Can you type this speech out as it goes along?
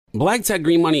Black Tech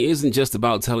Green Money isn't just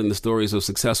about telling the stories of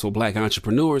successful Black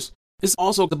entrepreneurs. It's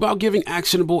also about giving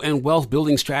actionable and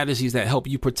wealth-building strategies that help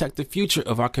you protect the future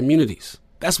of our communities.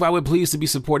 That's why we're pleased to be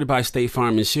supported by State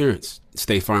Farm Insurance.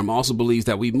 State Farm also believes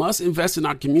that we must invest in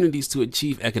our communities to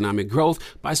achieve economic growth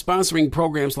by sponsoring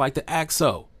programs like the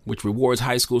ACT-SO, which rewards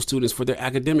high school students for their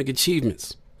academic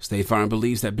achievements. State Farm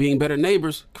believes that being better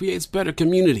neighbors creates better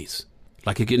communities.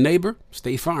 Like a good neighbor,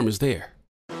 State Farm is there.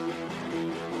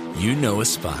 You know a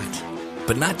spot,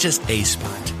 but not just a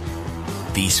spot,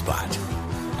 the spot.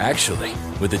 Actually,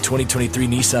 with the 2023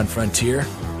 Nissan Frontier,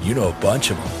 you know a bunch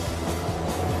of them.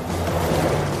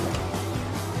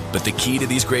 But the key to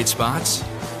these great spots?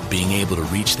 Being able to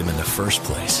reach them in the first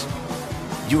place.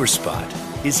 Your spot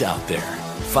is out there.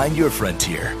 Find your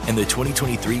Frontier in the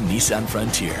 2023 Nissan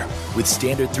Frontier with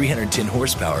standard 310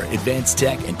 horsepower, advanced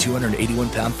tech, and 281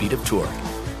 pound-feet of torque.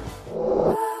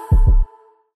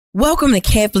 Welcome to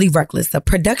Carefully Reckless, a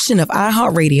production of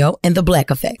iHeartRadio and The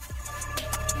Black Effect.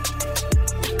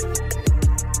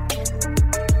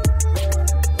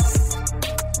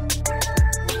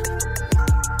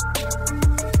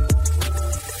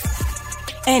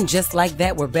 And just like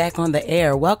that, we're back on the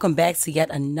air. Welcome back to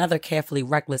yet another Carefully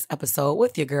Reckless episode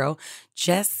with your girl,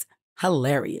 Jess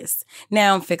Hilarious.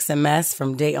 Now I'm fixing mess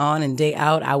from day on and day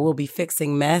out. I will be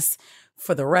fixing mess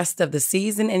for the rest of the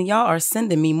season, and y'all are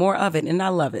sending me more of it, and I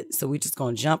love it. So we're just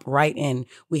going to jump right in.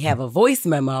 We have a voice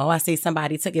memo. I see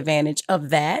somebody took advantage of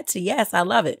that. Yes, I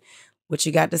love it. What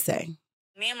you got to say?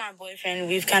 Me and my boyfriend,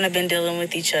 we've kind of been dealing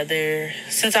with each other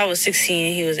since I was 16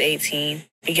 and he was 18.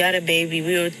 We got a baby.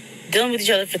 We were dealing with each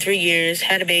other for 3 years,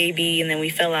 had a baby, and then we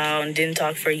fell out and didn't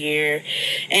talk for a year.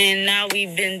 And now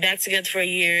we've been back together for a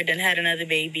year, then had another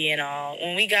baby and all.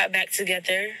 When we got back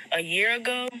together a year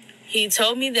ago, he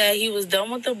told me that he was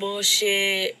done with the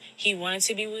bullshit. He wanted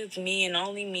to be with me and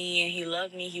only me, and he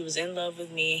loved me. He was in love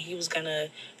with me, and he was going to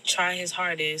try his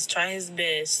hardest, try his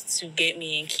best to get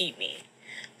me and keep me.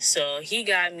 So he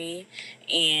got me,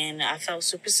 and I felt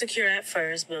super secure at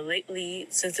first, but lately,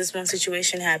 since this one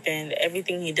situation happened,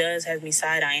 everything he does has me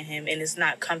side-eyeing him, and it's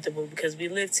not comfortable because we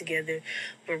live together,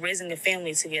 we're raising a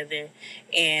family together,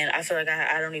 and I feel like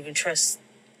I don't even trust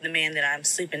the man that I'm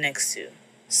sleeping next to.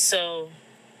 So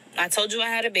I told you I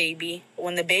had a baby.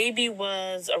 When the baby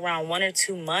was around 1 or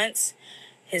 2 months,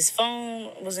 his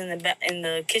phone was in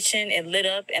the kitchen, it lit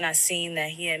up, and I seen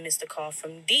that he had missed a call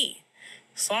from D.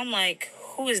 So I'm like,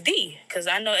 who is D? Because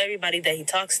I know everybody that he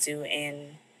talks to,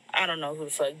 and I don't know who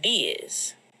the fuck D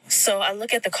is. So I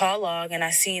look at the call log, and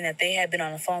I seen that they had been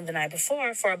on the phone the night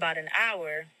before for about an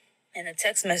hour, and the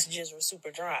text messages were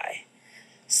super dry.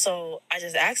 So I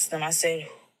just asked them, I said,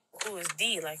 who is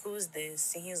D? Like, who is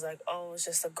this? And he was like, oh, it's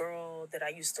just a girl that I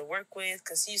used to work with,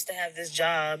 because he used to have this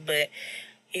job, but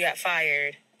he got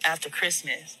fired after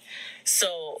Christmas.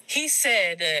 So he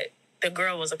said that the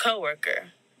girl was a coworker.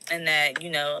 And that,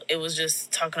 it was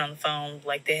just talking on the phone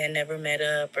like they had never met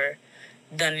up or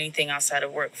done anything outside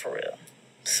of work for real.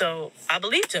 So I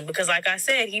believed him because, like I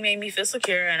said, he made me feel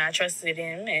secure and I trusted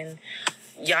him and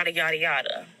yada, yada,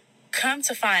 yada. Come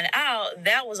to find out,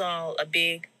 that was all a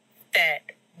big, fat,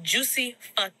 juicy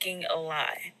fucking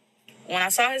lie. When I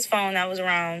saw his phone, that was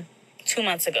around 2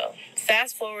 months ago.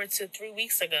 Fast forward to 3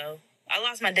 weeks ago. I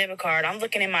lost my debit card. I'm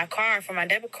looking in my car for my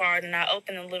debit card, and I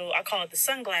open I call it the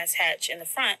sunglass hatch in the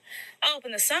front. I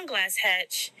open the sunglass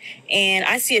hatch, and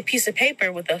I see a piece of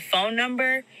paper with a phone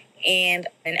number and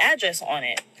an address on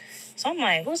it. So I'm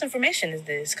like, whose information is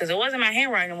this? Because it wasn't my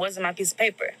handwriting. It wasn't my piece of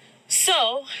paper.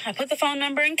 So I put the phone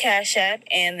number in Cash App,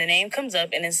 and the name comes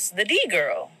up, and it's the D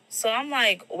girl. So I'm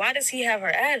like, why does he have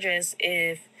her address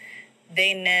if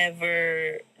they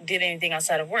never did anything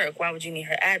outside of work? Why would you need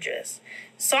her address?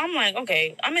 So I'm like,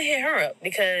 okay, I'm going to hit her up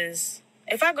because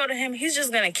if I go to him, he's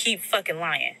just going to keep fucking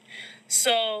lying.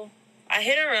 So I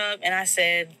hit her up and I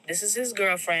said, this is his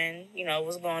girlfriend.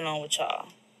 What's going on with y'all?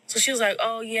 So she was like,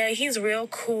 oh, yeah, he's real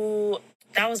cool.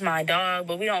 That was my dog,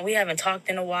 but we haven't talked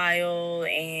in a while.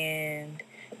 And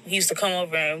he used to come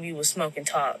over and we would smoke and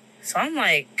talk. So I'm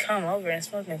like, come over and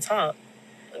smoke and talk.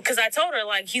 Because I told her,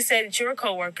 like, he said that you're a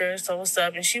coworker, so what's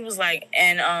up? And she was like,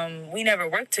 and we never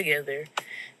worked together.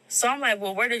 So I'm like,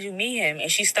 well, where did you meet him? And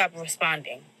she stopped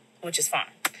responding, which is fine.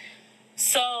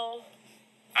 So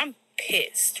I'm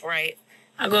pissed, right?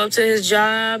 I go up to his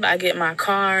job, I get my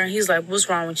car, and he's like, what's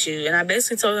wrong with you? And I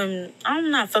basically told him,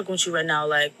 I'm not fucking with you right now.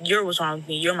 Like, you're what's wrong with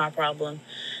me. You're my problem.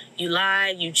 You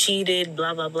lied, you cheated,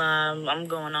 blah, blah, blah. I'm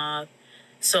going off.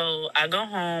 So I go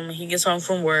home, he gets home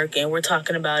from work, and we're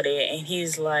talking about it. And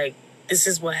he's like, this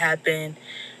is what happened.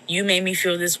 You made me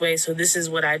feel this way, so this is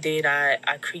what I did. I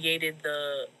created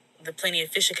the the Plenty of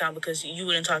Fish account because you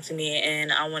wouldn't talk to me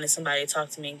and I wanted somebody to talk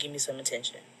to me and give me some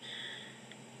attention.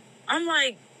 I'm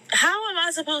like, how am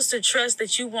I supposed to trust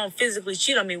that you won't physically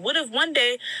cheat on me? What if one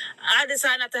day I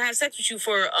decide not to have sex with you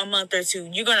for a month or two?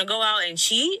 You're going to go out and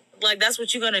cheat? Like, that's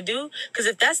what you're going to do? Because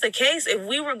if that's the case, if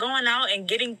we were going out and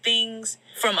getting things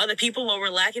from other people while we're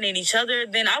lacking in each other,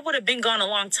 then I would have been gone a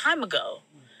long time ago.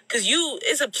 Because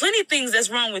it's a plenty of things that's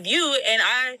wrong with you, and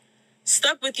I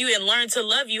stuck with you and learned to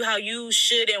love you how you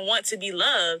should and want to be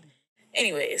loved.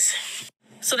 Anyways,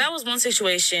 so that was one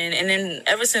situation. And then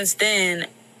ever since then,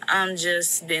 I'm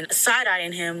just been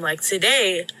side-eyeing him. Like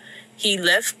today, he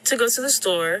left to go to the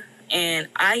store, and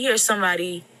I hear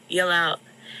somebody yell out,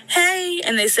 "Hey,"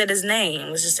 and they said his name.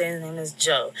 Let's just say his name is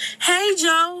Joe. "Hey,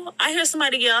 Joe." I hear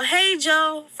somebody yell, "Hey,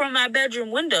 Joe," from my bedroom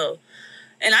window.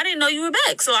 And I didn't know you were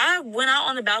back. So I went out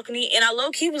on the balcony, and I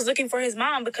low-key was looking for his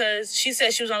mom because she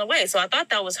said she was on the way. So I thought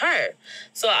that was her.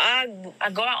 So I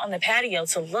go out on the patio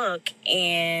to look,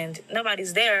 and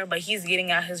nobody's there, but he's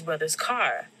getting out his brother's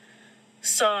car.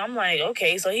 So I'm like,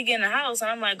 okay. So he get in the house,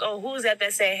 and I'm like, oh, who is that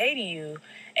said hey to you?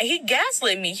 And he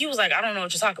gaslit me. He was like, I don't know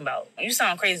what you're talking about. You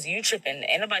sound crazy. You tripping.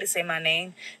 Ain't nobody say my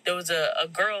name. There was a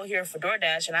girl here for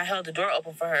DoorDash, and I held the door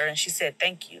open for her, and she said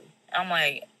thank you. I'm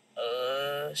like,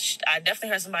 I definitely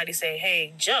heard somebody say,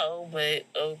 "Hey, Joe," but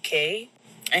okay.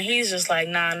 And he's just like,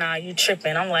 nah, you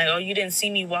tripping. I'm like, oh, you didn't see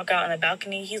me walk out on the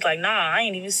balcony? He's like, nah, I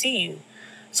ain't even see you.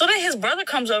 So then his brother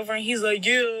comes over and he's like,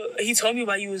 yeah, he told me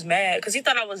why you was mad. Because he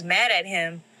thought I was mad at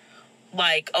him.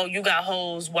 Like, oh, you got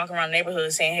hoes walking around the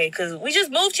neighborhood saying, hey, because we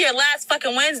just moved here last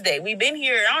fucking Wednesday. We've been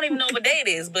here, I don't even know what day it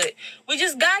is, but we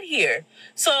just got here.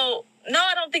 So, no,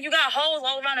 I don't think you got hoes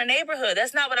all around the neighborhood.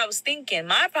 That's not what I was thinking.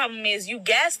 My problem is you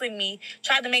gaslit me,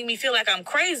 tried to make me feel like I'm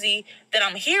crazy, that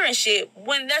I'm hearing shit,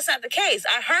 when that's not the case.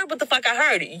 I heard what the fuck I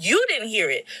heard. You didn't hear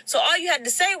it. So all you had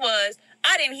to say was,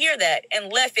 I didn't hear that,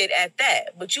 and left it at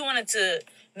that. But you wanted to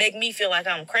make me feel like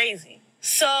I'm crazy.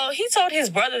 So he told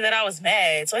his brother that I was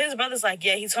mad. So his brother's like,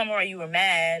 yeah, he told me why you were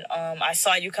mad. I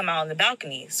saw you come out on the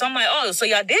balcony. So I'm like, oh, so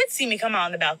y'all did see me come out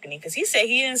on the balcony? Because he said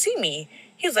he didn't see me.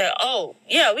 He's like, oh,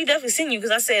 yeah, we definitely seen you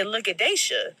because I said, look at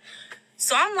Daisha.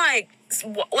 So I'm like,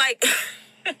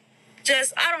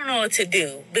 just, I don't know what to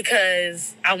do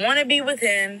because I want to be with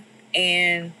him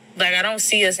and, like, I don't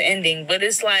see us ending. But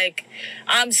it's like,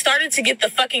 I'm starting to get the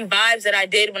fucking vibes that I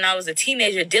did when I was a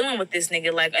teenager dealing with this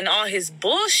nigga, like, and all his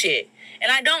bullshit.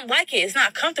 And I don't like it. It's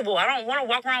not comfortable. I don't want to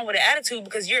walk around with an attitude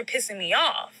because you're pissing me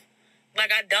off.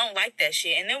 Like, I don't like that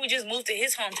shit. And then we just moved to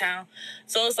his hometown.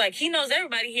 So it's like, he knows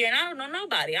everybody here, and I don't know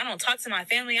nobody. I don't talk to my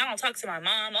family. I don't talk to my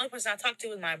mom. The only person I talk to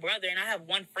is my brother, and I have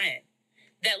one friend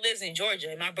that lives in Georgia.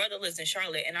 And my brother lives in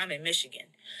Charlotte, and I'm in Michigan.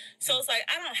 So it's like,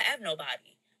 I don't have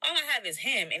nobody. All I have is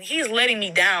him, and he's letting me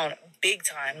down big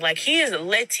time. Like, he is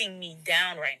letting me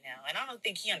down right now. And I don't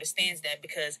think he understands that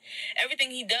because everything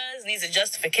he does needs a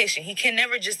justification. He can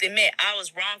never just admit I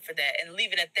was wrong for that and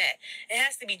leave it at that. It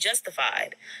has to be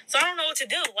justified. So I don't know what to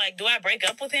do. Like, do I break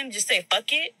up with him? Just say,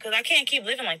 fuck it? Because I can't keep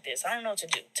living like this. I don't know what to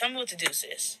do. Tell me what to do,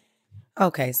 sis.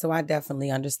 Okay, so I definitely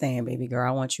understand, baby girl.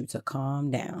 I want you to calm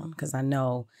down because I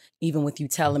know even with you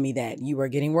telling me that you were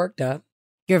getting worked up,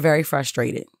 you're very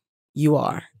frustrated. You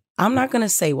are. I'm not going to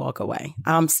say walk away.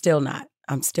 I'm still not.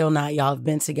 Y'all have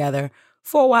been together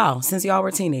for a while since y'all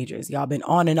were teenagers. Y'all been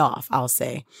on and off, I'll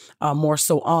say. More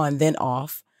so on than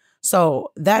off.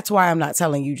 So that's why I'm not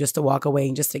telling you just to walk away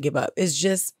and just to give up. It's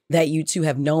just that you two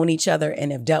have known each other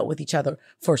and have dealt with each other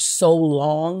for so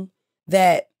long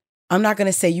that I'm not going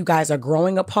to say you guys are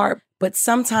growing apart, but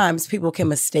sometimes people can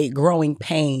mistake growing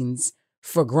pains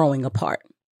for growing apart.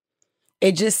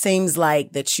 It just seems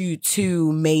like that you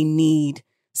two may need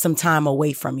some time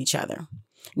away from each other.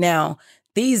 Now,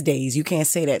 these days, you can't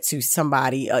say that to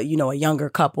somebody, a younger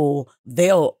couple.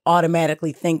 They'll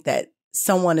automatically think that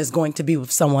someone is going to be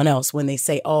with someone else when they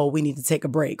say, oh, we need to take a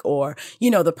break. Or,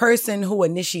 the person who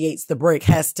initiates the break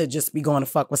has to just be going to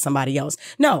fuck with somebody else.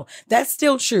 No, that's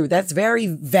still true. That's very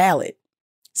valid.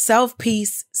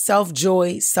 Self-peace,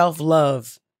 self-joy,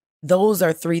 self-love. Those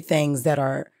are 3 things that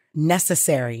are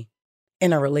necessary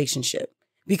in a relationship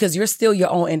because you're still your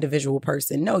own individual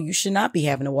person. No, you should not be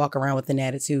having to walk around with an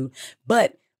attitude,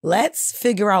 but let's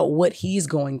figure out what he's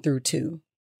going through too.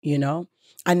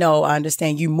 I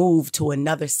understand you moved to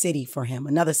another city for him,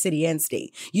 another city and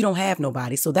state. You don't have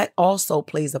nobody. So that also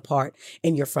plays a part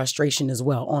in your frustration as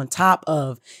well, on top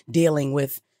of dealing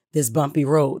with this bumpy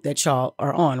road that y'all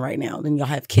are on right now. Then y'all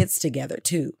have kids together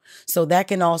too. So that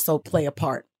can also play a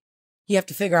part. You have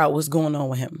to figure out what's going on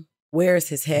with him. Where is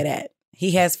his head at?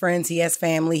 He has friends, he has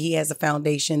family, he has a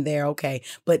foundation there, okay.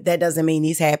 But that doesn't mean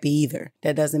he's happy either.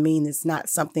 That doesn't mean it's not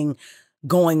something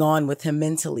going on with him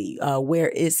mentally? Where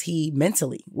is he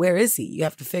mentally? Where is he? You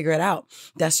have to figure it out.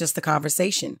 That's just the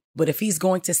conversation. But if he's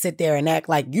going to sit there and act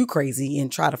like you crazy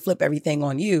and try to flip everything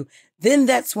on you, then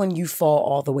that's when you fall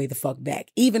all the way the fuck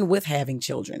back, even with having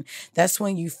children. That's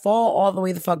when you fall all the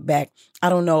way the fuck back. I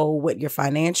don't know what your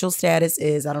financial status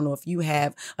is. I don't know if you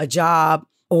have a job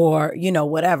or,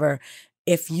 whatever.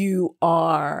 If you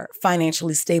are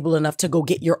financially stable enough to go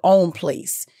get your own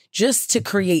place, just to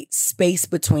create space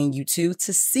between you two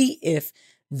to see if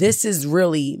this is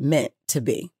really meant to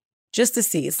be. Just to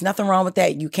see. It's nothing wrong with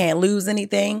that. You can't lose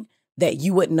anything that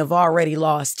you wouldn't have already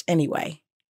lost anyway.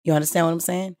 You understand what I'm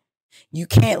saying? You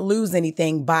can't lose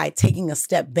anything by taking a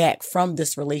step back from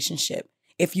this relationship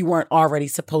if you weren't already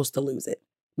supposed to lose it.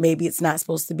 Maybe it's not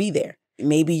supposed to be there.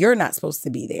 Maybe you're not supposed to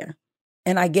be there.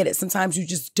 And I get it. Sometimes you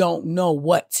just don't know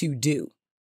what to do.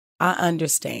 I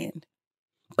understand.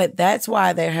 But that's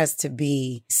why there has to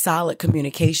be solid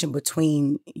communication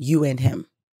between you and him.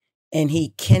 And he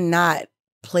cannot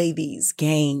play these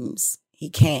games. He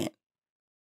can't.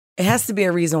 It has to be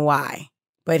a reason why,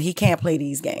 but he can't play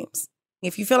these games.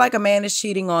 If you feel like a man is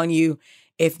cheating on you,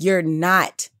 if you're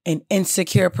not an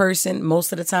insecure person,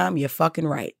 most of the time, you're fucking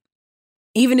right.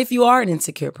 Even if you are an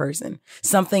insecure person,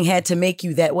 something had to make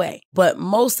you that way. But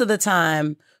most of the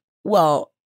time,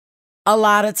 well, a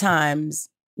lot of times,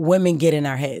 women get in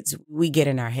our heads. We get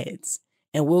in our heads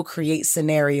and we'll create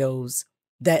scenarios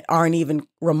that aren't even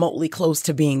remotely close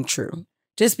to being true.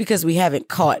 Just because we haven't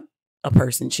caught a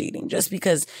person cheating, just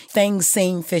because things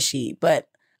seem fishy. But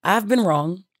I've been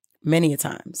wrong many a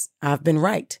times. I've been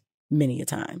right many a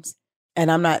times.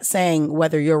 And I'm not saying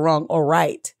whether you're wrong or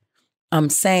right. I'm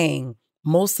saying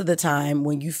most of the time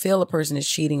when you feel a person is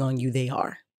cheating on you, they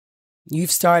are.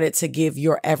 You've started to give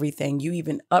your everything. You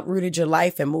even uprooted your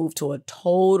life and moved to a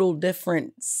total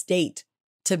different state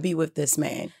to be with this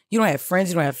man. You don't have friends.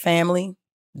 You don't have family.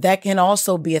 That can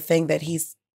also be a thing that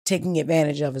he's taking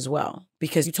advantage of as well,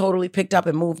 because you totally picked up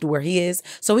and moved to where he is.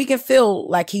 So he can feel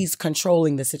like he's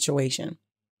controlling the situation.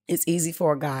 It's easy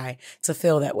for a guy to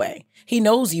feel that way. He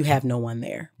knows you have no one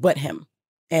there but him.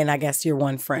 And I guess your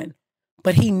one friend.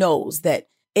 But he knows that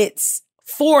it's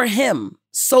for him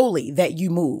solely that you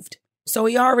moved. So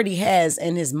he already has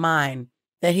in his mind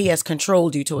that he has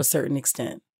controlled you to a certain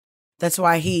extent. That's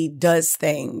why he does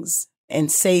things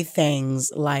and say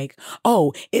things like,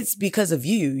 oh, it's because of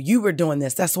you. You were doing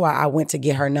this. That's why I went to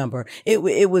get her number. It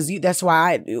was you. That's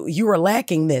why you were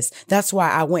lacking this. That's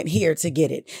why I went here to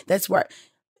get it. That's why.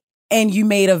 And you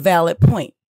made a valid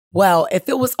point. Well, if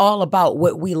it was all about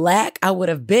what we lack, I would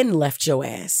have been left your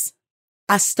ass.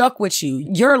 I stuck with you.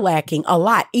 You're lacking a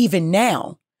lot, even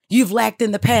now. You've lacked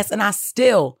in the past, and I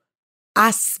still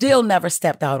never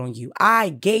stepped out on you. I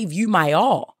gave you my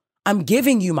all. I'm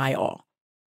giving you my all.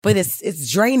 But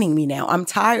it's draining me now. I'm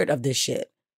tired of this shit.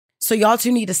 So y'all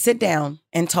two need to sit down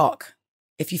and talk.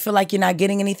 If you feel like you're not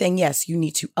getting anything, yes, you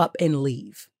need to up and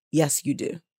leave. Yes, you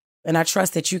do. And I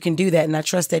trust that you can do that, and I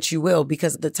trust that you will,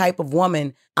 because the type of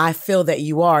woman I feel that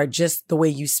you are, just the way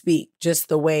you speak, just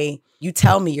the way you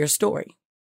tell me your story.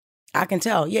 I can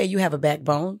tell, yeah, you have a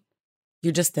backbone.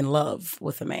 You're just in love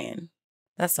with a man.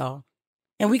 That's all.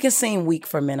 And we can seem weak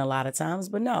for men a lot of times,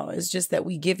 but no, it's just that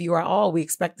we give you our all. We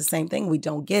expect the same thing. We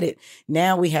don't get it.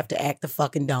 Now we have to act the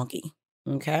fucking donkey.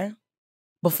 Okay?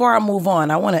 Before I move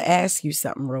on, I want to ask you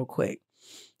something real quick.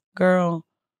 Girl,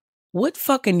 what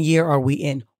fucking year are we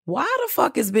in? Why the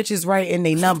fuck is bitches writing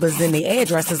their numbers and their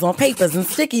addresses on papers and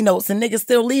sticky notes and niggas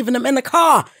still leaving them in the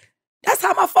car? That's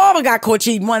how my father got caught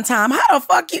cheating one time. How the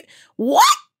fuck you? What?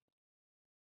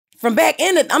 I'm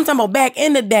talking about back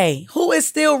in the day. Who is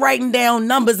still writing down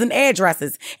numbers and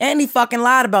addresses? And he fucking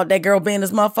lied about that girl being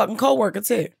his motherfucking coworker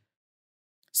too.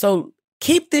 So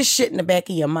keep this shit in the back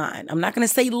of your mind. I'm not going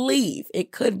to say leave.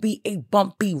 It could be a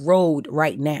bumpy road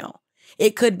right now.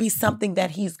 It could be something that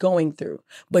he's going through.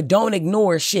 But don't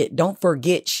ignore shit. Don't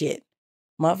forget shit.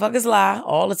 Motherfuckers lie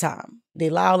all the time. They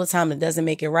lie all the time. It doesn't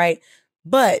make it right.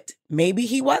 But maybe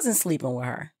he wasn't sleeping with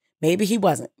her. Maybe he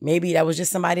wasn't. Maybe that was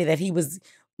just somebody that he was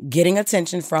getting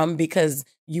attention from because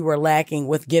you were lacking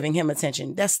with giving him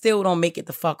attention. That still don't make it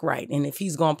the fuck right. And if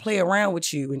he's going to play around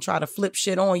with you and try to flip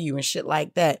shit on you and shit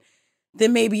like that,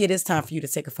 then maybe it is time for you to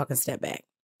take a fucking step back.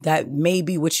 That may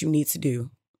be what you need to do.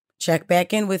 Check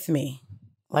back in with me.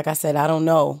 Like I said, I don't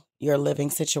know your living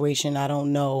situation. I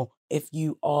don't know if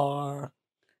you are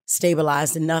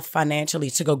stabilized enough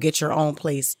financially to go get your own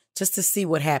place, just to see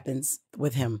what happens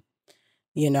with him.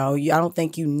 You know, I don't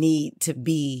think you need to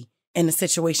be in a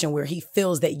situation where he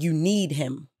feels that you need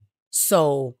him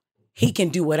so he can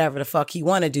do whatever the fuck he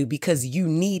want to do because you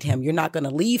need him. You're not going to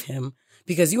leave him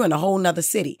because you're in a whole nother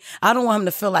city. I don't want him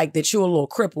to feel like that you're a little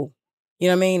cripple. You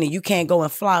know what I mean? And you can't go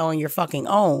and fly on your fucking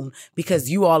own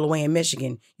because you all the way in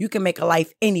Michigan. You can make a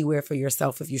life anywhere for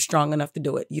yourself if you're strong enough to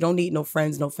do it. You don't need no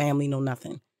friends, no family, no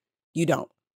nothing. You don't.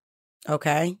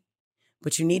 Okay?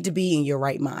 But you need to be in your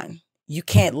right mind. You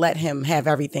can't let him have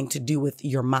everything to do with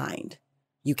your mind.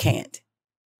 You can't.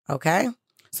 Okay?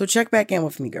 So check back in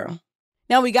with me, girl.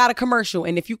 Now we got a commercial,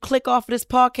 and if you click off of this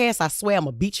podcast, I swear I'm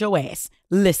going to beat your ass.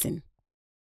 Listen.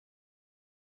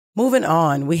 Moving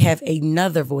on, we have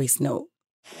another voice note.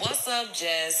 What's up,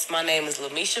 Jess? My name is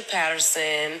Lamisha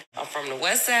Patterson. I'm from the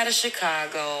west side of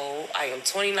Chicago. I am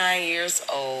 29 years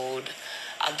old.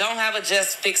 I don't have a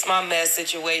just fix my mess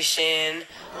situation.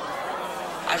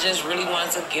 I just really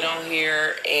wanted to get on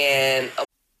here and...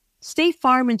 State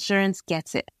Farm Insurance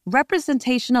gets it.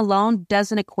 Representation alone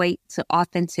doesn't equate to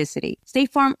authenticity.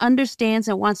 State Farm understands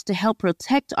and wants to help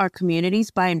protect our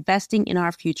communities by investing in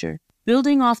our future,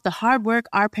 building off the hard work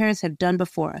our parents have done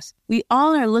before us. We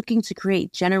all are looking to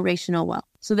create generational wealth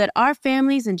so that our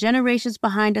families and generations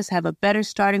behind us have a better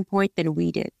starting point than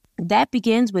we did. That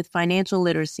begins with financial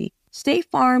literacy. State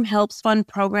Farm helps fund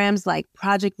programs like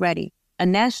Project Ready, a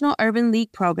National Urban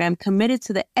League program committed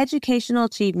to the educational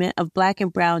achievement of Black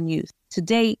and Brown youth. To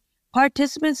date,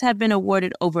 participants have been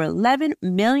awarded over $11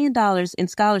 million in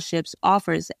scholarships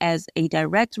offers as a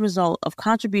direct result of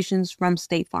contributions from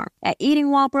State Farm. At Eating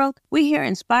While Broke, we hear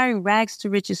inspiring rags to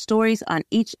riches stories on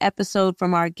each episode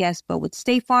from our guests, but with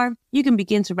State Farm, you can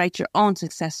begin to write your own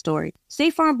success story.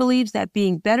 State Farm believes that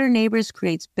being better neighbors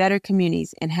creates better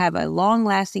communities and have a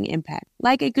long-lasting impact.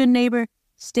 Like a good neighbor,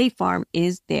 State Farm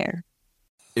is there.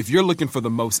 If you're looking for the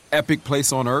most epic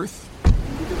place on Earth,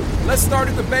 let's start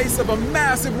at the base of a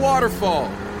massive waterfall.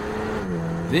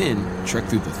 Then trek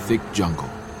through the thick jungle.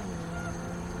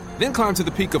 Then climb to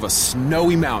the peak of a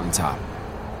snowy mountaintop.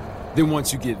 Then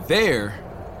once you get there,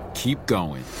 keep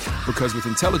going. Because with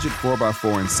intelligent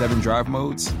 4x4 and 7 drive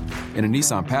modes and a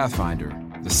Nissan Pathfinder,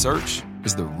 the search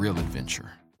is the real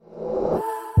adventure.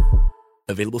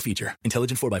 Available feature.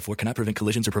 Intelligent 4x4 cannot prevent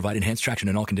collisions or provide enhanced traction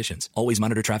in all conditions. Always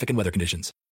monitor traffic and weather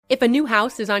conditions. If a new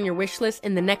house is on your wish list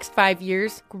in the next 5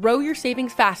 years, grow your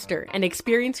savings faster and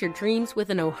experience your dreams with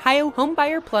an Ohio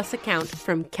Homebuyer Plus account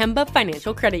from Kemba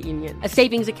Financial Credit Union. A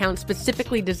savings account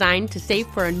specifically designed to save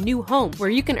for a new home where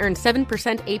you can earn 7%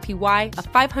 APY,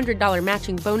 a $500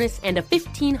 matching bonus, and a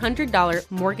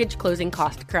 $1,500 mortgage closing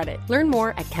cost credit. Learn more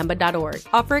at Kemba.org.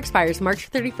 Offer expires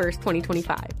March 31st,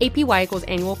 2025. APY equals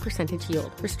annual percentage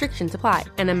yield. Restrictions apply.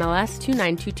 NMLS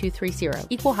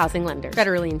 292230. Equal housing lender.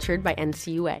 Federally insured by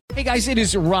NCUA. Hey guys, it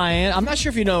is Ryan. I'm not sure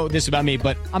if you know this about me,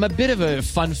 but I'm a bit of a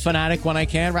fun fanatic when I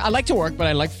can. I like to work, but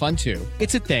I like fun too.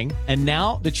 It's a thing. And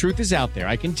now the truth is out there.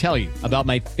 I can tell you about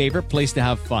my favorite place to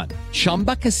have fun.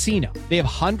 Chumba Casino. They have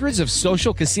hundreds of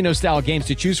social casino style games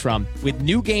to choose from with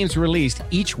new games released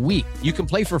each week. You can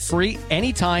play for free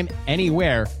anytime,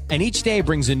 anywhere. And each day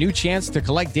brings a new chance to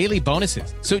collect daily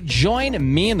bonuses. So join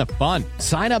me in the fun.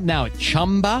 Sign up now at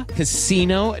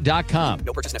ChumbaCasino.com.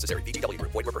 No purchase necessary. VGW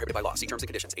Group. Void where prohibited by law. See terms and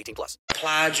conditions. 18+.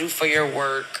 Applaud you for your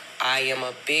work. I am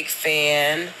a big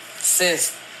fan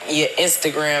since your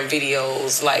Instagram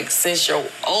videos, like since your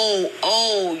old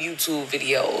YouTube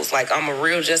videos. Like, I'm a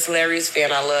real Just Hilarious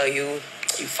fan. I love you.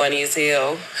 You funny as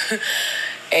hell.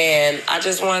 And I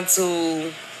just want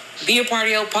to be a part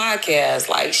of your podcast.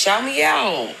 Like, shout me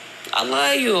out. I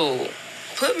love you.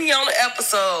 Put me on the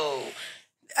episode.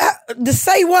 To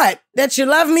say what? That you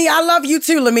love me? I love you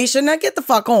too, Lamisha. Now get the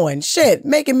fuck on. Shit,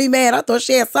 making me mad. I thought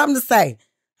she had something to say.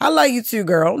 I love you too,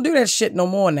 girl. Don't do that shit no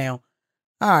more now.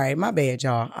 All right, my bad,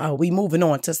 y'all. We moving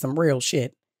on to some real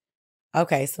shit.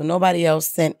 Okay, so nobody else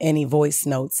sent any voice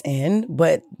notes in,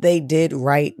 but they did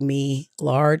write me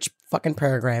large fucking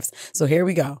paragraphs. So here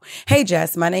we go. Hey,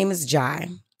 Jess, my name is Jai.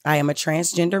 I am a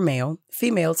transgender male,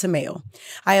 female to male.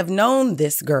 I have known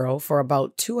this girl for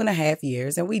about 2.5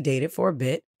 years, and we dated for a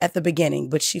bit at the beginning,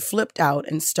 but she flipped out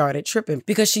and started tripping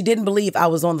because she didn't believe I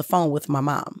was on the phone with my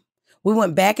mom. We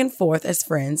went back and forth as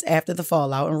friends after the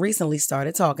fallout and recently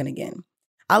started talking again.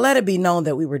 I let it be known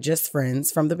that we were just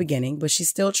friends from the beginning, but she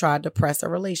still tried to press a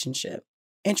relationship,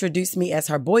 introduced me as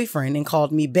her boyfriend and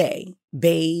called me bae,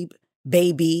 babe,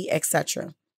 baby,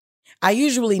 etc. I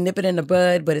usually nip it in the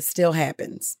bud, but it still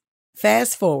happens.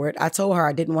 Fast forward, I told her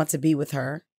I didn't want to be with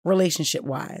her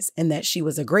relationship-wise and that she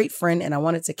was a great friend and I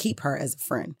wanted to keep her as a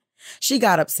friend. She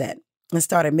got upset and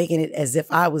started making it as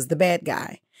if I was the bad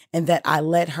guy and that I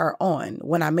led her on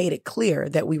when I made it clear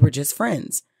that we were just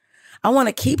friends. I want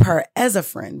to keep her as a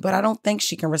friend, but I don't think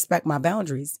she can respect my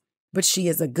boundaries. But she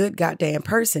is a good goddamn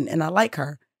person and I like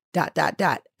her,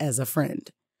 as a friend.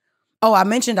 Oh, I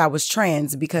mentioned I was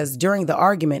trans because during the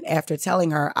argument, after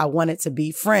telling her I wanted to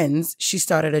be friends, she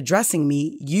started addressing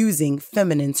me using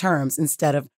feminine terms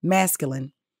instead of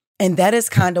masculine. And that is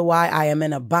kind of why I am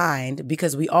in a bind,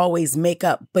 because we always make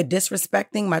up, but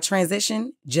disrespecting my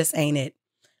transition just ain't it.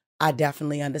 I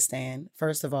definitely understand.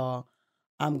 First of all,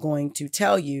 I'm going to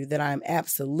tell you that I'm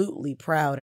absolutely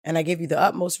proud, and I give you the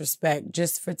utmost respect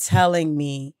just for telling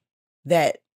me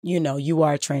that, you know, you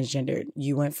are transgendered.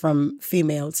 You went from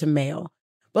female to male.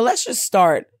 But let's just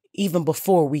start even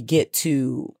before we get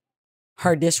to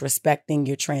her disrespecting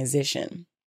your transition.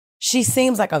 She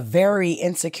seems like a very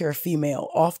insecure female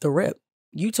off the rip.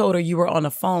 You told her you were on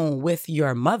the phone with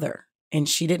your mother and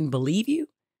she didn't believe you,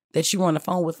 that you were on the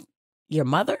phone with your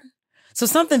mother. So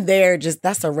something there, just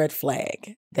that's a red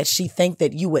flag, that she think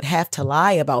that you would have to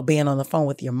lie about being on the phone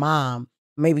with your mom.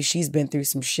 Maybe she's been through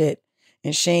some shit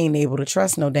and she ain't able to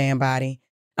trust no damn body.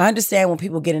 I understand when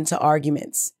people get into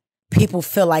arguments, people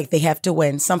feel like they have to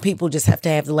win. Some people just have to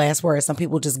have the last word. Some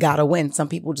people just gotta win. Some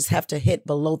people just have to hit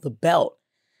below the belt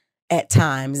at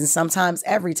times, and sometimes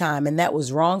every time. And that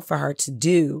was wrong for her to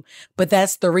do. But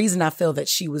that's the reason I feel that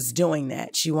she was doing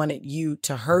that. She wanted you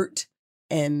to hurt,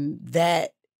 and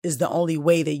that is the only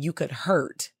way that you could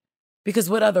hurt. Because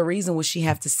what other reason would she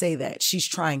have to say that? She's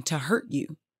trying to hurt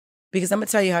you. Because I'm going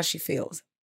to tell you how she feels.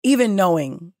 Even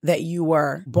knowing that you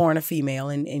were born a female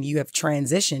and you have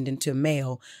transitioned into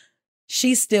male,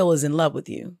 she still is in love with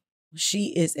you.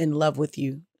 She is in love with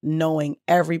you, knowing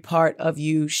every part of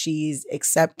you. She's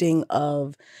accepting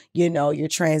of, you know, your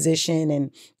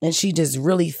transition, and she just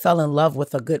really fell in love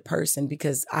with a good person,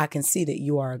 because I can see that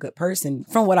you are a good person.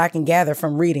 From what I can gather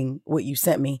from reading what you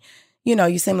sent me, you know,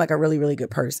 you seem like a really, really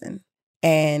good person.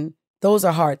 And those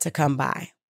are hard to come by.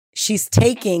 She's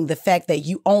taking the fact that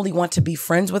you only want to be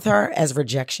friends with her as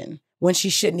rejection, when she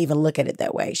shouldn't even look at it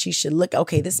that way. She should look,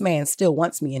 okay, this man still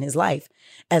wants me in his life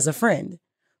as a friend,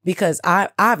 because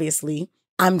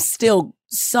I'm still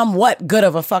somewhat good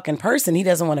of a fucking person. He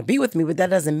doesn't want to be with me, but that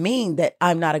doesn't mean that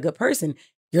I'm not a good person.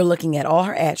 You're looking at all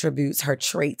her attributes, her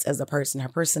traits as a person, her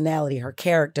personality, her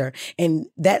character. And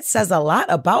that says a lot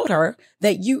about her,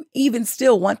 that you even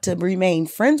still want to remain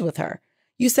friends with her.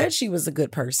 You said she was a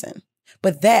good person,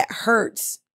 but that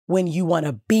hurts when you want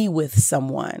to be with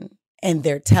someone and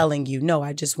they're telling you, no,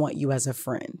 I just want you as a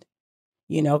friend.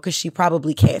 You know, because she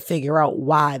probably can't figure out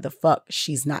why the fuck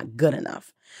she's not good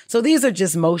enough. So these are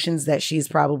just motions that she's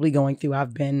probably going through.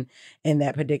 I've been in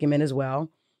that predicament as well.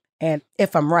 And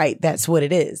if I'm right, that's what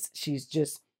it is. She's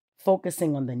just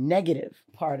focusing on the negative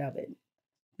part of it,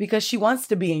 because she wants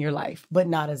to be in your life, but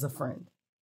not as a friend.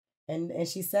 And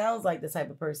she sounds like the type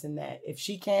of person that if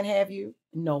she can't have you,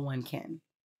 no one can.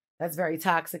 That's very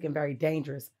toxic and very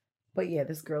dangerous. But yeah,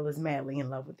 this girl is madly in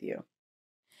love with you.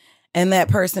 And that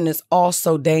person is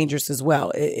also dangerous as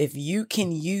well. If you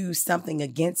can use something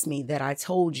against me that I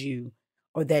told you,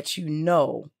 or that you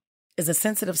know is a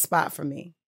sensitive spot for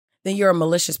me, then you're a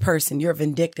malicious person. You're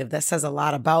vindictive. That says a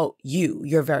lot about you.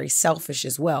 You're very selfish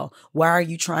as well. Why are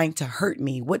you trying to hurt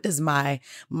me? What does my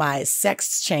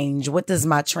sex change? What does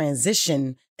my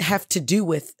transition have to do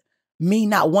with me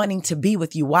not wanting to be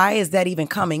with you? Why is that even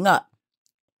coming up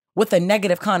with a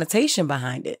negative connotation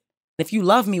behind it? If you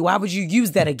love me, why would you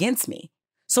use that against me?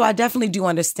 So I definitely do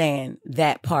understand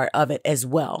that part of it as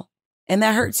well. And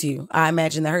that hurts you. I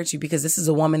imagine that hurts you, because this is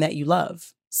a woman that you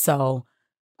love. So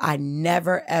I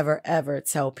never, ever, ever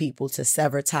tell people to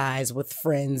sever ties with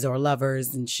friends or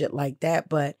lovers and shit like that.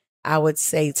 But I would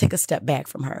say take a step back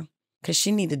from her, because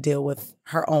she need to deal with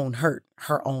her own hurt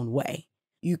her own way.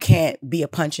 You can't be a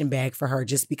punching bag for her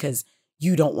just because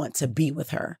you don't want to be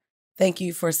with her. Thank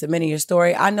you for submitting your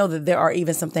story. I know that there are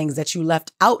even some things that you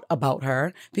left out about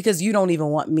her because you don't even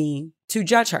want me to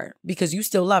judge her, because you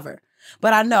still love her.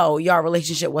 But I know your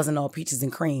relationship wasn't all peaches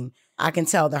and cream. I can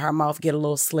tell that her mouth get a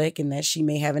little slick and that she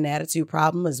may have an attitude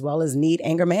problem as well as need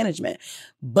anger management.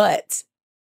 But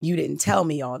you didn't tell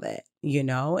me all that, you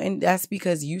know, and that's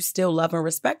because you still love and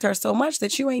respect her so much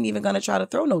that you ain't even going to try to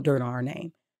throw no dirt on her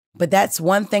name. But that's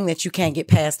one thing that you can't get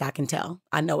past, I can tell.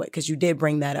 I know it, because you did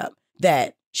bring that up,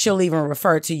 that she'll even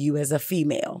refer to you as a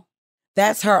female.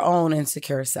 That's her own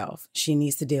insecure self. She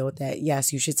needs to deal with that.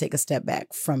 Yes, you should take a step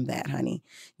back from that, honey.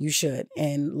 You should.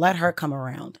 And let her come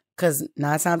around, because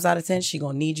 9 times out of 10, she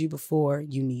going to need you before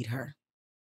you need her.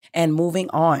 And moving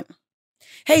on.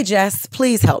 Hey, Jess,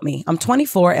 please help me. I'm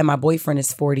 24 and my boyfriend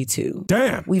is 42.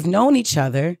 Damn. We've known each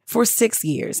other for 6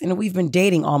 years and we've been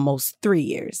dating almost 3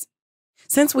 years.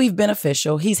 Since we've been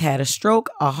official, he's had a stroke,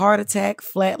 a heart attack,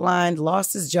 flatlined,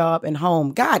 lost his job and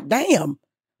home. God damn.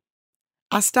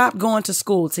 I stopped going to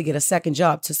school to get a second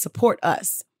job to support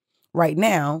us. Right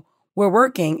now, we're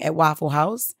working at Waffle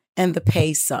House and the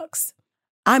pay sucks.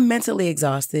 I'm mentally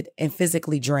exhausted and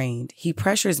physically drained. He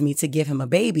pressures me to give him a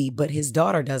baby, but his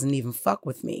daughter doesn't even fuck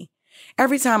with me.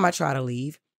 Every time I try to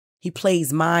leave, he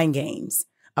plays mind games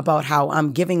about how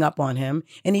I'm giving up on him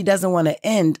and he doesn't want to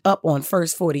end up on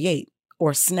First 48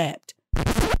 or Snapped.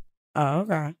 Oh,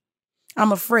 okay.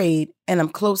 I'm afraid and I'm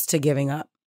close to giving up.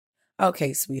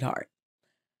 Okay, sweetheart.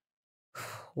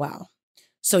 Wow.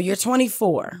 So you're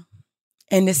 24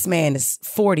 and this man is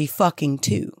 40 fucking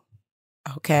 2.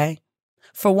 Okay?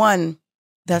 For one,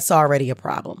 that's already a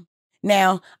problem.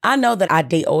 Now, I know that I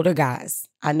date older guys.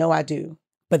 I know I do.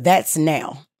 But that's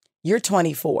now. You're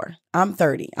 24. I'm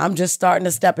 30. I'm just starting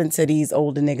to step into these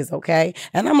older niggas, okay?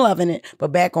 And I'm loving it.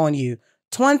 But back on you.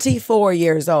 24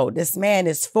 years old. This man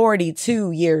is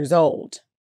 42 years old.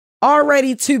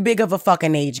 Already too big of a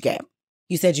fucking age gap.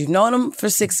 You said you've known him for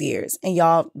 6 years and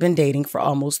y'all been dating for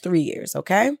almost 3 years,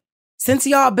 okay? Since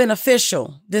y'all been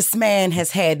official, this man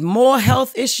has had more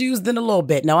health issues than a little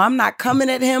bit. Now, I'm not coming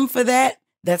at him for that.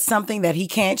 That's something that he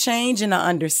can't change, and I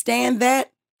understand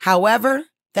that. However,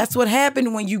 that's what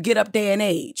happened when you get up there in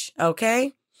age,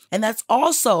 okay? And that's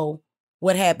also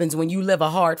what happens when you live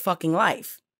a hard fucking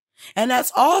life. And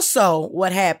that's also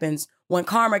what happens when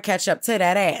karma catch up to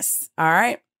that ass, all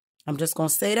right? I'm just going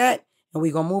to say that, and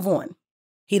we're going to move on.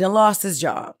 He done lost his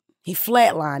job. He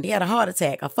flatlined. He had a heart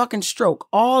attack, a fucking stroke,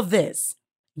 all this.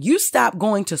 You stopped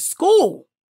going to school.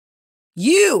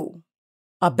 You,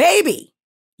 a baby,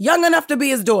 young enough to be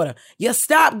his daughter. You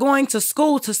stopped going to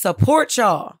school to support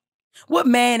y'all. What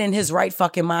man in his right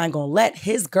fucking mind gonna let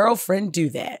his girlfriend do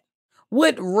that?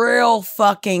 What real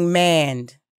fucking man,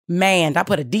 I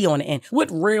put a D on the end.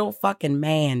 What real fucking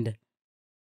man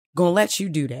gonna let you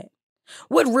do that?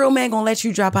 What real man gonna let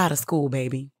you drop out of school,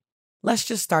 baby? Let's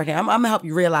just start here. I'm going to help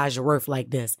you realize your worth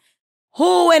like this.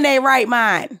 Who in their right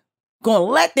mind going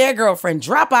to let their girlfriend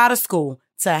drop out of school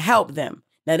to help them?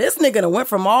 Now, this nigga done went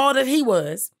from all that he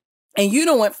was, and you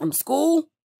done went from school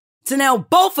to now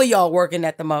both of y'all working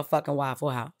at the motherfucking Waffle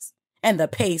House. And the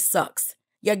pay sucks.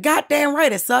 You're goddamn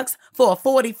right it sucks for a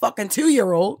 40 fucking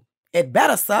 2-year-old. It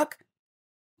better suck.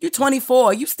 You're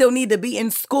 24. You still need to be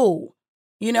in school.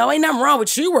 You know, ain't nothing wrong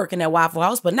with you working at Waffle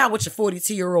House, but not with your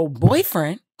 42-year-old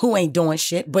boyfriend who ain't doing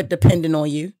shit but depending on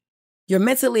you. You're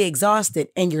mentally exhausted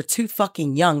and you're too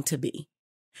fucking young to be.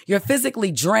 You're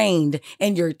physically drained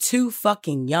and you're too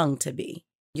fucking young to be.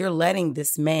 You're letting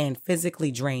this man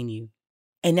physically drain you.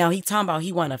 And now he talking about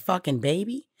he want a fucking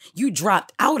baby? You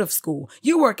dropped out of school.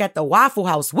 You work at the Waffle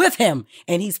House with him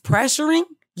and he's pressuring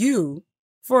you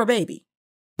for a baby.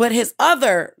 But his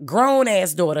other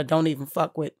grown-ass daughter don't even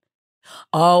fuck with.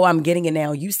 Oh, I'm getting it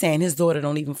now. You saying his daughter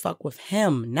don't even fuck with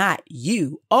him, not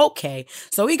you. Okay.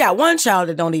 So he got one child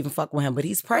that don't even fuck with him, but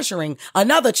he's pressuring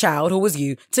another child who was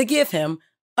you to give him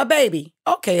a baby.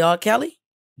 Okay, R. Kelly.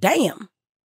 Damn.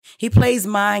 He plays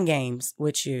mind games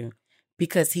with you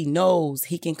because he knows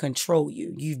he can control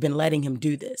you. You've been letting him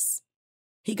do this.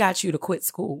 He got you to quit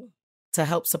school to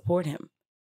help support him.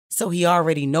 So he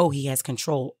already know he has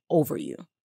control over you.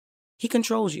 He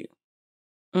controls you.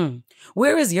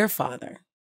 Where is your father?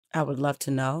 I would love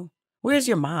to know. Where's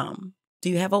your mom? Do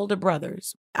you have older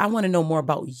brothers? I want to know more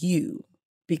about you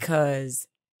because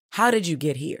how did you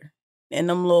get here? And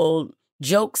them little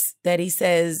jokes that he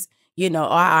says, you know,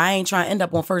 I ain't trying to end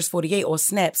up on First 48 or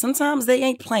Snap. Sometimes they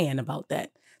ain't playing about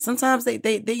that. Sometimes they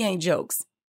ain't jokes.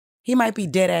 He might be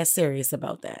dead ass serious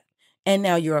about that. And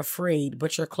now you're afraid,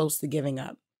 but you're close to giving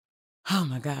up. Oh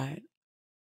my God.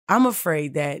 I'm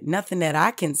afraid that nothing that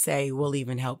I can say will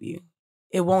even help you.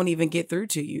 It won't even get through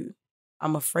to you.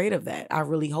 I'm afraid of that. I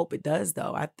really hope it does,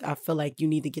 though. I feel like you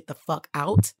need to get the fuck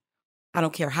out. I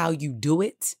don't care how you do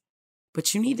it,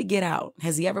 but you need to get out.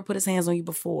 Has he ever put his hands on you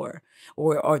before?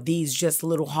 Or are these just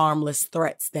little harmless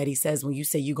threats that he says when you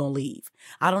say you're going to leave?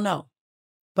 I don't know.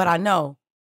 But I know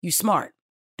you smart.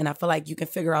 And I feel like you can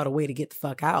figure out a way to get the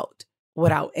fuck out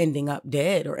without ending up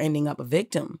dead or ending up a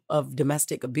victim of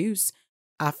domestic abuse.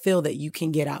 I feel that you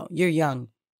can get out. You're young.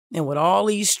 And with all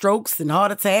these strokes and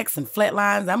heart attacks and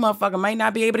flatlines, that motherfucker might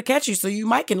not be able to catch you. So you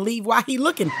might can leave while he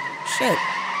looking. Shit.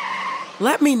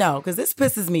 Let me know, because this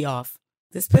pisses me off.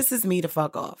 This pisses me the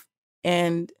fuck off.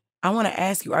 And I want to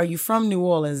ask you, are you from New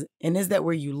Orleans? And is that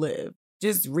where you live?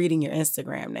 Just reading your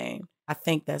Instagram name. I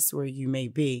think that's where you may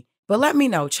be. But let me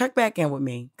know. Check back in with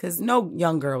me, because no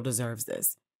young girl deserves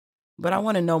this. But I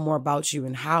want to know more about you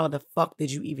and how the fuck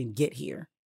did you even get here?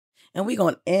 And we're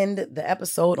going to end the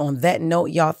episode on that note.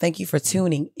 Y'all, thank you for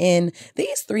tuning in.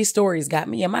 These 3 stories got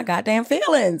me in my goddamn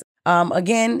feelings.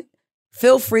 Again,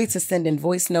 Feel free to send in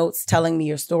voice notes telling me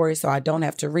your story so I don't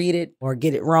have to read it or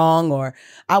get it wrong. Or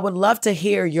I would love to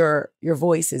hear your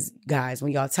voices, guys,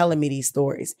 when y'all telling me these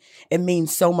stories. It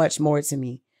means so much more to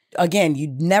me. Again, you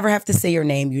never have to say your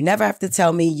name. You never have to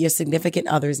tell me your significant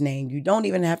other's name. You don't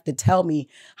even have to tell me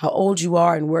how old you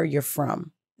are and where you're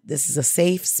from. This is a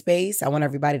safe space. I want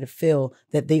everybody to feel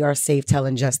that they are safe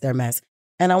telling just their mess.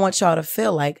 And I want y'all to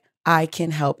feel like I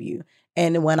can help you.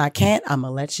 And when I can't, I'm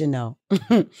going to let you know.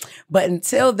 But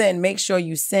until then, make sure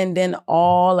you send in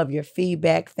all of your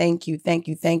feedback. Thank you, thank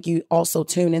you, thank you. Also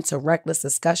tune into Reckless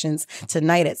Discussions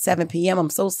tonight at 7 p.m. I'm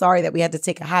so sorry that we had to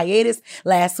take a hiatus.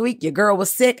 Last week, your girl was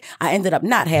sick. I ended up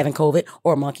not having COVID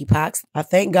or monkeypox. I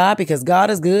thank God because God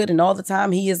is good and all the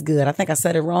time he is good. I think I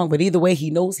said it wrong, but either way,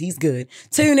 he knows he's good.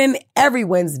 Tune in every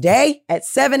Wednesday at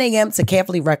 7 a.m. to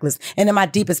Carefully Reckless. And in my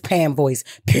deepest Pam voice,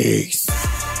 peace.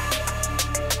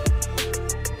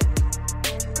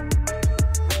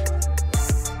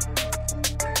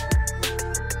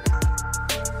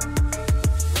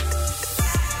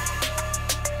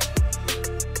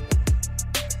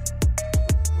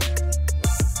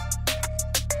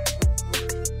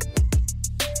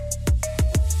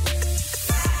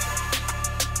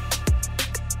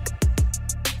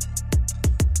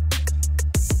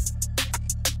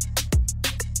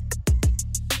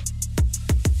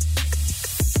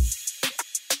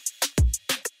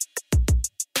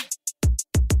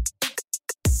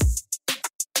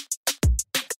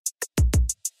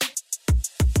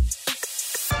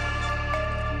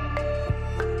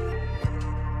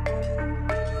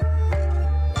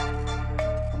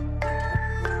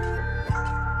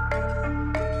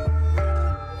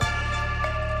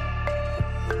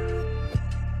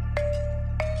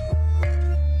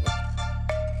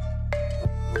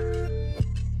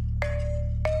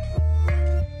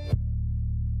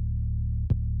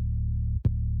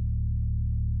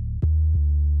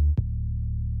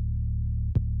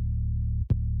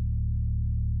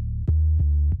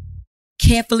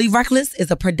 Carefully Reckless is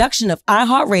a production of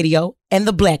iHeartRadio and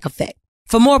The Black Effect.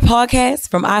 For more podcasts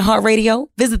from iHeartRadio,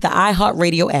 visit the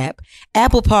iHeartRadio app,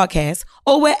 Apple Podcasts,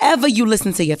 or wherever you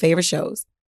listen to your favorite shows.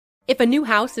 If a new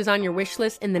house is on your wish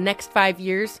list in the next 5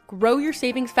 years, grow your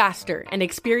savings faster and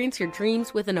experience your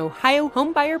dreams with an Ohio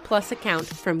Homebuyer Plus account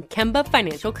from Kemba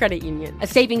Financial Credit Union. A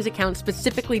savings account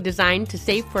specifically designed to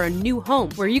save for a new home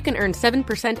where you can earn 7%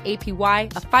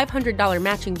 APY, a $500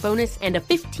 matching bonus, and a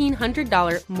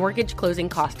 $1,500 mortgage closing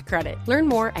cost credit. Learn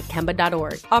more at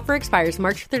Kemba.org. Offer expires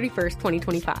March 31st,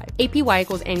 2025. APY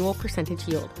equals annual percentage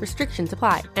yield. Restrictions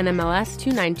apply. NMLS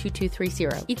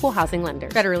 292230. Equal housing lender.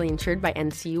 Federally insured by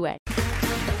NCUA.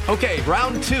 Okay,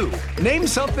 round two. Name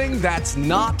something that's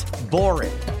not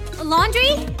boring. A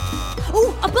laundry?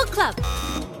 Ooh, a book club.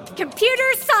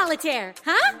 Computer solitaire,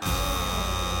 huh?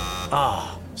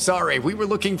 Ah, sorry, we were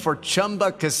looking for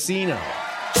Chumba Casino.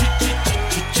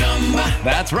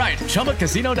 That's right,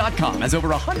 ChumbaCasino.com has over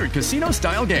 100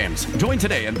 casino-style games. Join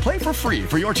today and play for free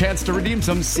for your chance to redeem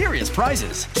some serious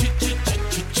prizes.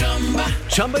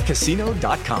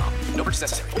 ChumbaCasino.com. No purchase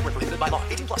necessary. Void where prohibited by law.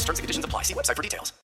 18+ terms and conditions apply. See website for details.